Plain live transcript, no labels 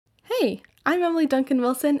Hey, I'm Emily Duncan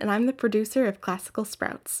Wilson, and I'm the producer of Classical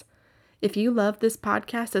Sprouts. If you love this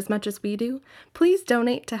podcast as much as we do, please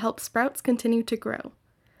donate to help Sprouts continue to grow.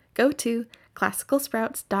 Go to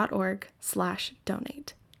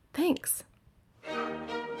classicalsprouts.org/donate. Thanks.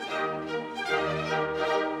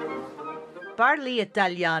 Parli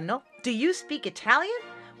Italiano? Do you speak Italian?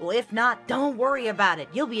 Well, if not, don't worry about it.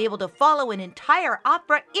 You'll be able to follow an entire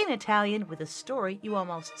opera in Italian with a story you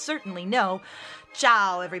almost certainly know.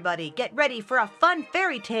 Ciao, everybody. Get ready for a fun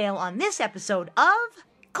fairy tale on this episode of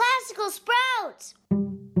Classical Sprouts!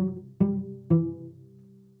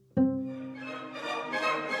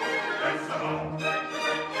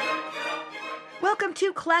 Welcome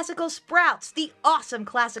to Classical Sprouts, the awesome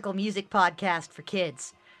classical music podcast for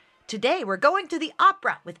kids. Today we're going to the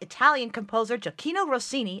opera with Italian composer Gioacchino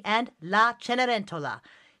Rossini and La Cenerentola,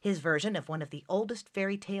 his version of one of the oldest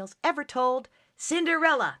fairy tales ever told,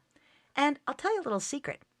 Cinderella. And I'll tell you a little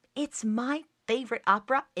secret. It's my favorite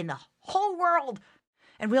opera in the whole world.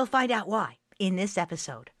 And we'll find out why in this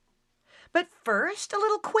episode. But first, a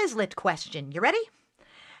little Quizlet question. You ready?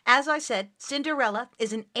 As I said, Cinderella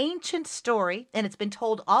is an ancient story, and it's been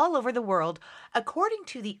told all over the world. According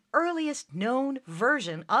to the earliest known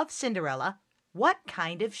version of Cinderella, what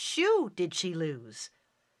kind of shoe did she lose?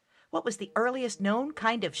 What was the earliest known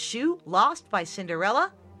kind of shoe lost by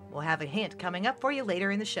Cinderella? We'll have a hint coming up for you later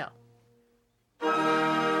in the show.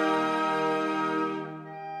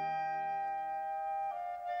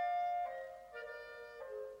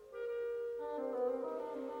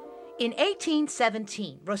 In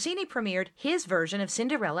 1817, Rossini premiered his version of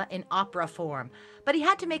Cinderella in opera form, but he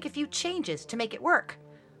had to make a few changes to make it work.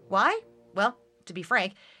 Why? Well, to be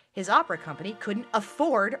frank, his opera company couldn't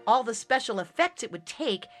afford all the special effects it would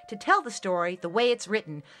take to tell the story the way it's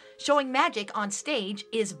written. Showing magic on stage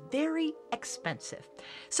is very expensive.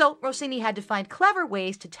 So Rossini had to find clever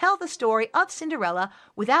ways to tell the story of Cinderella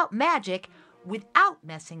without magic, without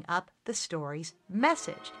messing up the story's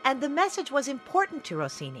message. And the message was important to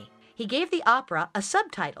Rossini. He gave the opera a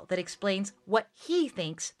subtitle that explains what he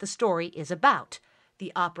thinks the story is about.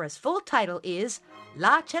 The opera's full title is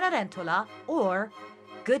La Cenerentola, or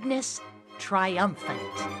Goodness Triumphant.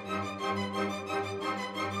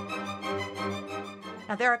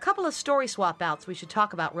 Now, there are a couple of story swap outs we should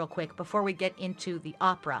talk about real quick before we get into the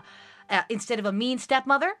opera. Instead of a mean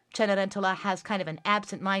stepmother, Cenerentola has kind of an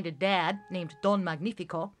absent-minded dad named Don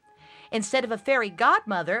Magnifico. Instead of a fairy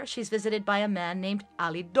godmother, she's visited by a man named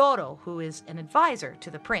Alidoro, who is an advisor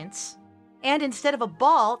to the prince. And instead of a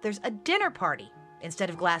ball, there's a dinner party. Instead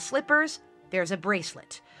of glass slippers, there's a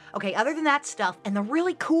bracelet. Okay, other than that stuff and the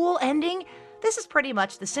really cool ending, this is pretty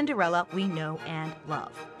much the Cinderella we know and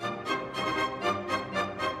love.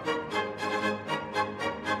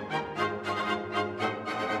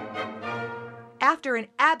 After an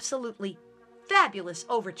absolutely fabulous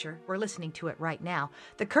overture, we're listening to it right now,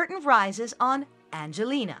 the curtain rises on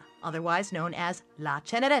Angelina, otherwise known as La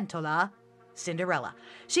Cenerentola, Cinderella.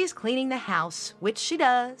 She's cleaning the house, which she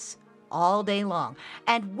does all day long.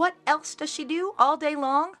 And what else does she do all day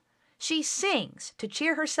long? She sings to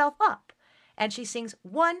cheer herself up, and she sings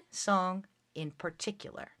one song in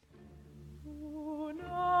particular.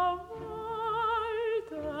 Una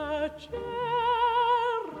volta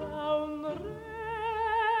c'era un re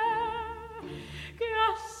che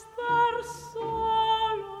a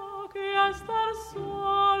star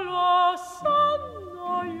solo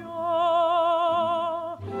sono io.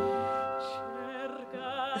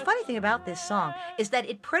 The funny thing about this song is that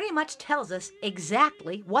it pretty much tells us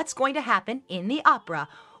exactly what's going to happen in the opera.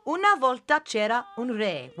 Una volta c'era un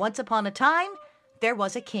re. Once upon a time, there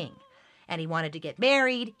was a king. And he wanted to get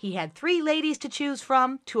married. He had 3 ladies to choose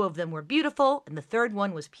from. 2 of them were beautiful, and the third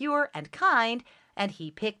one was pure and kind, and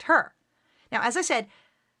he picked her. Now, as I said,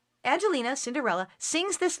 Angelina, Cinderella,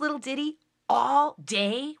 sings this little ditty all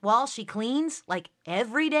day while she cleans, like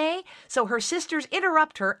every day. So her sisters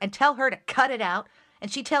interrupt her and tell her to cut it out,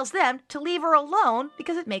 and she tells them to leave her alone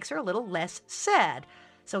because it makes her a little less sad.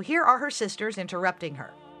 So here are her sisters interrupting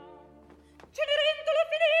her. Cenerentola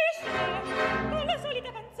finisce con la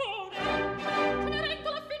solita canzone.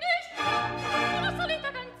 Cenerentola finisce con la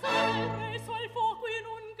solita canzone. Presso al fuoco in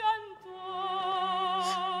un cantone.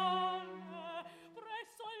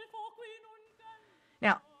 Presso al fuoco in un cantone.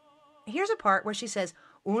 Now, here's a part where she says,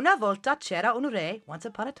 Una volta c'era un re, once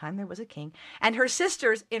upon a time there was a king, and her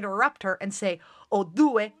sisters interrupt her and say, o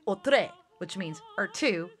due o tre, which means or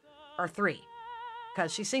 2 or 3.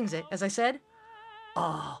 Because she sings it, as I said,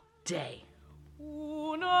 all day.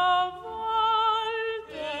 Una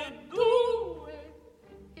volta, due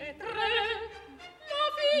e tre, la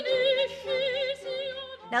finisci,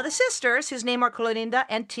 Now, the sisters, whose name are Clorinda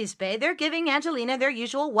and Tisbe, they're giving Angelina their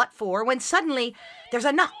usual what for when suddenly there's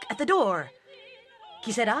a knock at the door.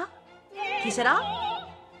 Qui sera? Qui sera?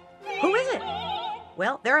 Who is it?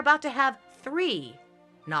 Well, they're about to have 3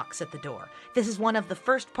 knocks at the door. This is one of the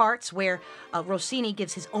first parts where Rossini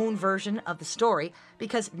gives his own version of the story,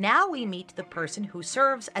 because now we meet the person who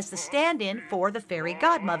serves as the stand-in for the fairy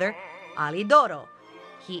godmother, Alidoro.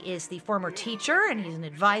 He is the former teacher and he's an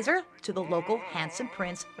advisor to the local handsome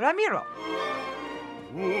prince, Ramiro.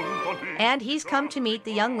 And he's come to meet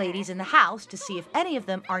the young ladies in the house to see if any of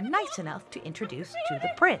them are nice enough to introduce to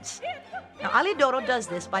the prince. Now, Alidoro does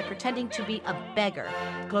this by pretending to be a beggar.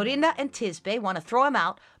 Clorinda and Tisbe want to throw him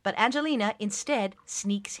out, but Angelina instead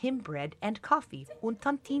sneaks him bread and coffee, un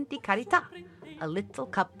tantin di carità, a little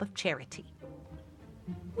cup of charity.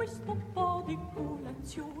 Questo po' di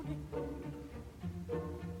colazione.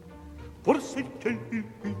 Forse c'è il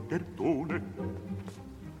perdone.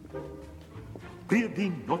 Qui di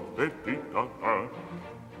notte vita.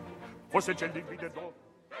 Forse c'è il perdone.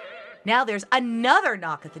 Now there's another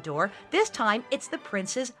knock at the door. This time, it's the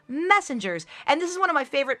prince's messengers. And this is one of my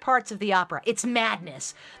favorite parts of the opera. It's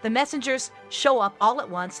madness. The messengers show up all at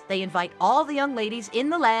once. They invite all the young ladies in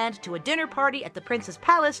the land to a dinner party at the prince's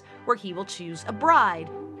palace where he will choose a bride.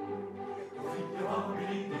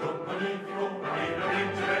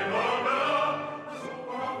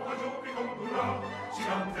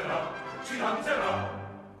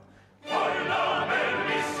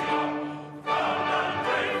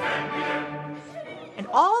 And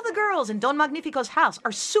all the girls in Don Magnifico's house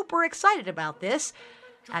are super excited about this.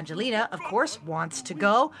 Angelina, of course, wants to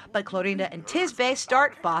go, but Clorinda and Tisbe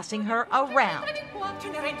start bossing her around.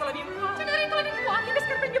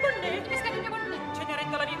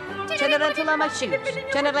 Cenerentola my shoes,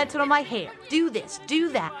 Cenerentola my hair, do this, do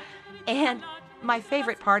that. And my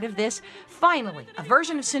favorite part of this, finally, a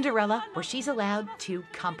version of Cinderella where she's allowed to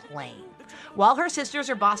complain. While her sisters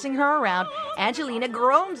are bossing her around, Angelina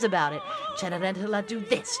groans about it. Cenerentola do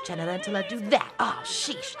this, Cenerentola do that. Oh,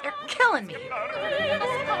 sheesh, they're killing me.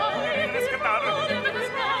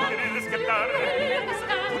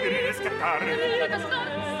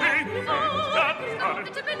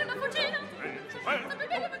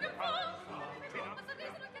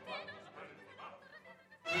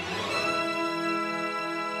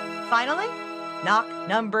 Finally, knock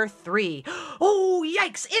number 3. Oh,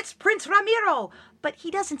 yikes, it's Prince Ramiro! But he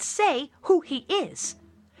doesn't say who he is.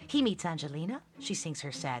 He meets Angelina, she sings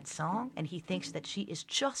her sad song, and he thinks that she is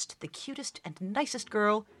just the cutest and nicest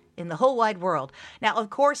girl in the whole wide world. Now, of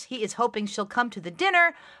course, he is hoping she'll come to the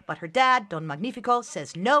dinner, but her dad, Don Magnifico,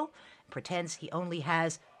 says no, and pretends he only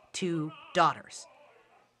has 2 daughters.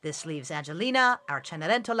 This leaves Angelina, our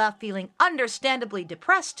Cenerentola, feeling understandably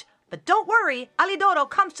depressed, but don't worry, Alidoro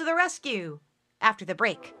comes to the rescue after the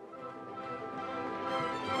break.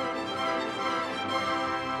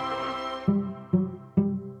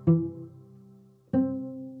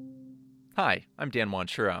 Hi, I'm Dan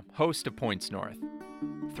Wanchura, host of Points North.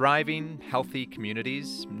 Thriving, healthy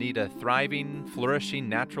communities need a thriving, flourishing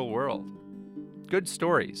natural world. Good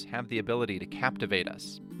stories have the ability to captivate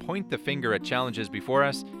us, point the finger at challenges before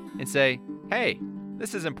us, and say, hey,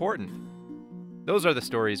 this is important. Those are the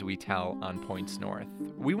stories we tell on Points North.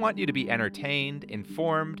 We want you to be entertained,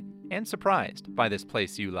 informed, and surprised by this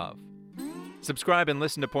place you love. Subscribe and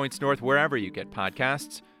listen to Points North wherever you get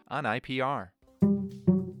podcasts on IPR.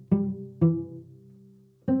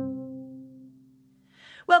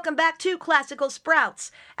 Welcome back to Classical Sprouts.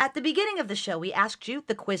 At the beginning of the show, we asked you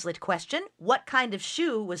the Quizlet question, what kind of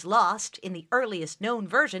shoe was lost in the earliest known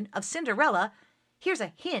version of Cinderella? Here's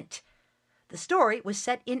a hint. The story was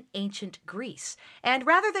set in ancient Greece, and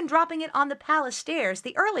rather than dropping it on the palace stairs,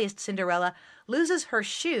 the earliest Cinderella loses her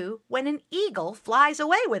shoe when an eagle flies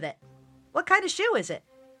away with it. What kind of shoe is it?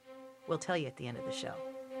 We'll tell you at the end of the show.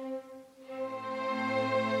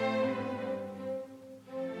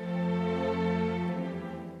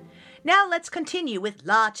 Now let's continue with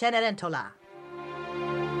La Cenerentola.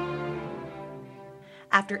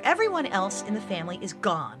 After everyone else in the family is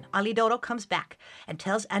gone, Alidoro comes back and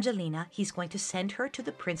tells Angelina he's going to send her to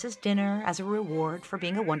the prince's dinner as a reward for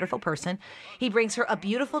being a wonderful person. He brings her a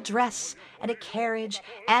beautiful dress and a carriage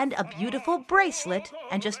and a beautiful bracelet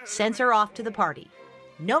and just sends her off to the party.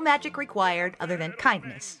 No magic required other than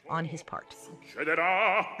kindness on his part.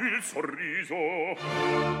 Succederà il sorriso.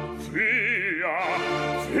 Fia,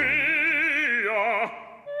 fia.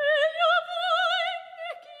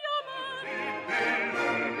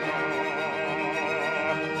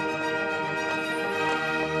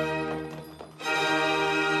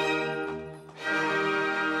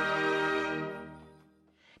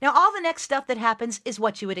 Now, all the next stuff that happens is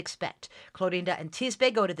what you would expect. Clorinda and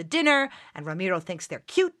Tisbe go to the dinner, and Ramiro thinks they're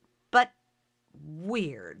cute, but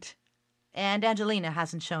weird. And Angelina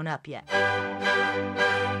hasn't shown up yet.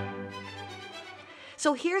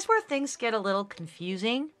 So here's where things get a little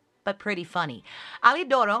confusing, but pretty funny.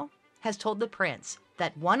 Alidoro has told the prince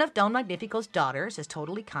that one of Don Magnifico's daughters is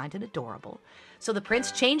totally kind and adorable. So the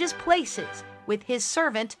prince changes places with his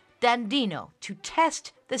servant, Dandino, to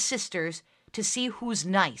test the sisters to see who's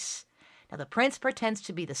nice. Now the prince pretends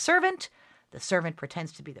to be the servant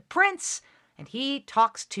pretends to be the prince, and he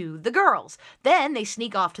talks to the girls. Then they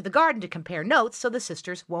sneak off to the garden to compare notes so the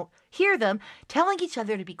sisters won't hear them, telling each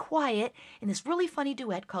other to be quiet in this really funny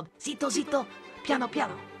duet called Zitto Zitto, Piano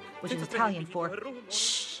Piano, which is Italian for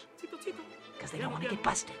shh, because they don't want to get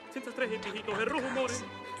busted. Senza strepito e rumore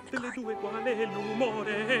delle due qual è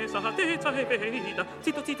l'umore, esattezza e verità.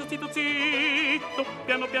 Zitto, zitto, zitto, zitto,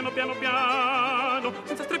 piano, piano, piano, piano.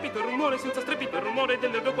 Senza strepito e rumore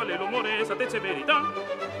delle due qual è l'umore, esattezza e verità.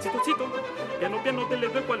 Zitto, zitto, piano, piano,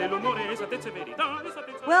 delle due qual è l'umore, esattezza e verità.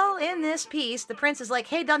 Well, in this piece, the prince is like,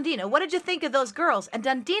 hey, Dandino, what did you think of those girls? And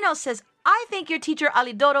Dandino says, I think your teacher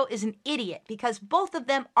Alidoro is an idiot because both of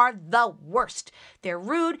them are the worst. They're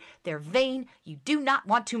rude, they're vain, you do not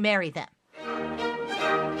want to marry them.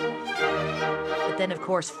 But then, of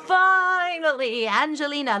course, finally,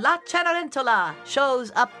 Angelina, La Cenerentola,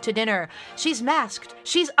 shows up to dinner. She's masked,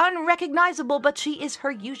 she's unrecognizable, but she is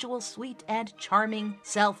her usual sweet and charming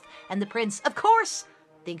self. And the prince, of course,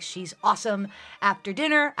 thinks she's awesome. After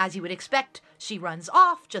dinner, as you would expect, she runs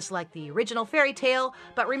off, just like the original fairy tale.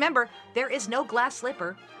 But remember, there is no glass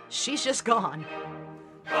slipper. She's just gone.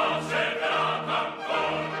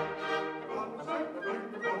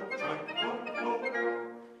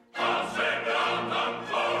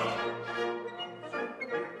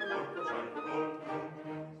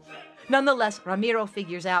 Nonetheless, Ramiro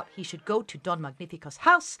figures out he should go to Don Magnifico's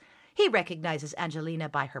house. He recognizes Angelina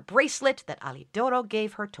by her bracelet that Alidoro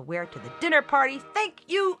gave her to wear to the dinner party. Thank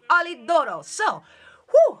you, Alidoro. So,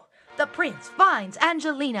 the prince finds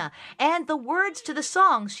Angelina, and the words to the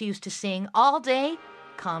songs she used to sing all day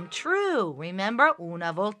come true. Remember,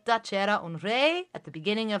 una volta c'era un re at the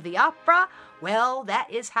beginning of the opera? Well,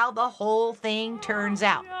 that is how the whole thing turns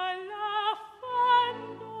out.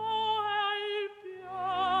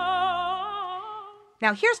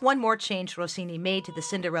 Now, here's one more change Rossini made to the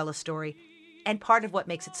Cinderella story, and part of what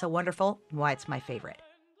makes it so wonderful and why it's my favorite.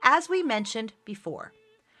 As we mentioned before,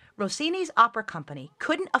 Rossini's opera company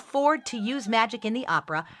couldn't afford to use magic in the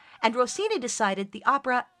opera, and Rossini decided the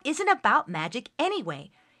opera isn't about magic anyway.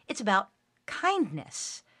 It's about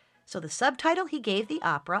kindness. So the subtitle he gave the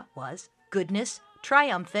opera was Goodness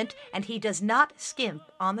Triumphant, and he does not skimp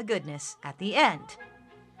on the goodness at the end.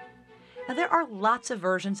 Now, there are lots of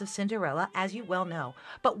versions of Cinderella, as you well know,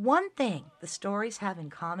 but one thing the stories have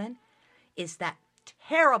in common is that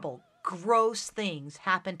terrible, gross things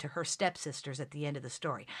happen to her stepsisters at the end of the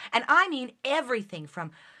story. And I mean everything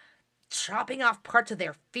from chopping off parts of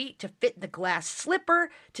their feet to fit in the glass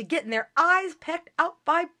slipper to getting their eyes pecked out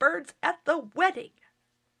by birds at the wedding.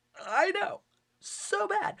 I know, so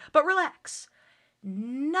bad. But relax.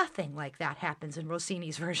 Nothing like that happens in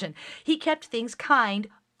Rossini's version. He kept things kind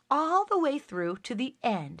all the way through to the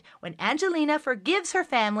end, when Angelina forgives her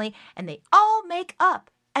family and they all make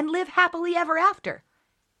up and live happily ever after.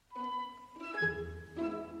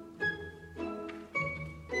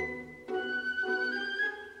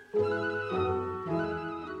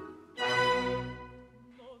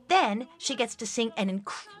 Then she gets to sing an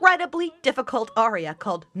incredibly difficult aria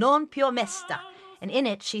called Non più mesta, and in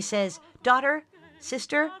it she says, daughter,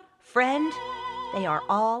 sister, friend, they are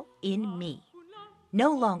all in me.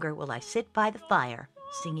 No longer will I sit by the fire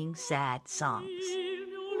singing sad songs.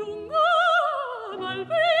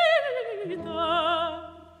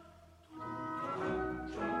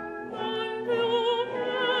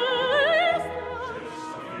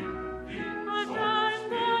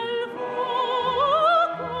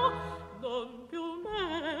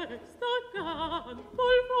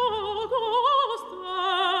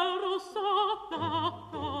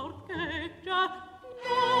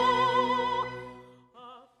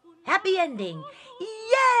 Happy ending!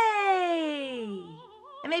 Yay!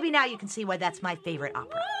 And maybe now you can see why that's my favorite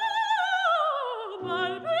opera.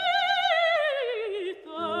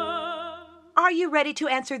 Are you ready to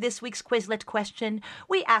answer this week's Quizlet question?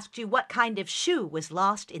 We asked you what kind of shoe was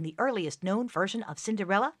lost in the earliest known version of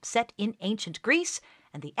Cinderella set in ancient Greece,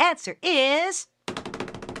 and the answer is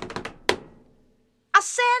a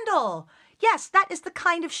sandal! Yes, that is the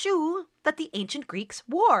kind of shoe that the ancient Greeks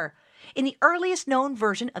wore. In the earliest known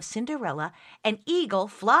version of Cinderella, an eagle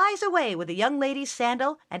flies away with a young lady's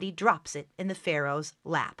sandal and he drops it in the Pharaoh's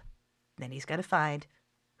lap. Then he's got to find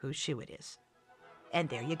whose shoe it is. And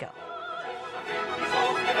there you go.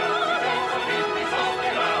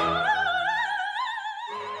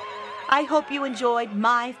 I hope you enjoyed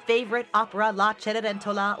my favorite opera, La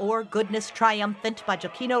Cenerentola, or Goodness Triumphant by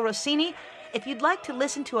Gioacchino Rossini. If you'd like to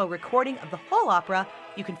listen to a recording of the whole opera,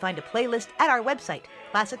 you can find a playlist at our website,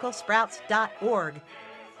 classicalsprouts.org.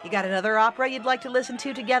 You got another opera you'd like to listen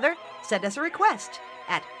to together? Send us a request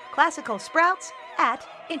at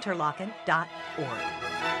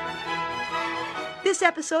classicalsprouts@interlochen.org. This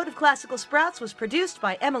episode of Classical Sprouts was produced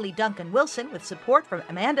by Emily Duncan Wilson with support from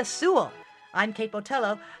Amanda Sewell. I'm Kate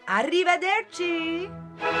Botello. Arrivederci!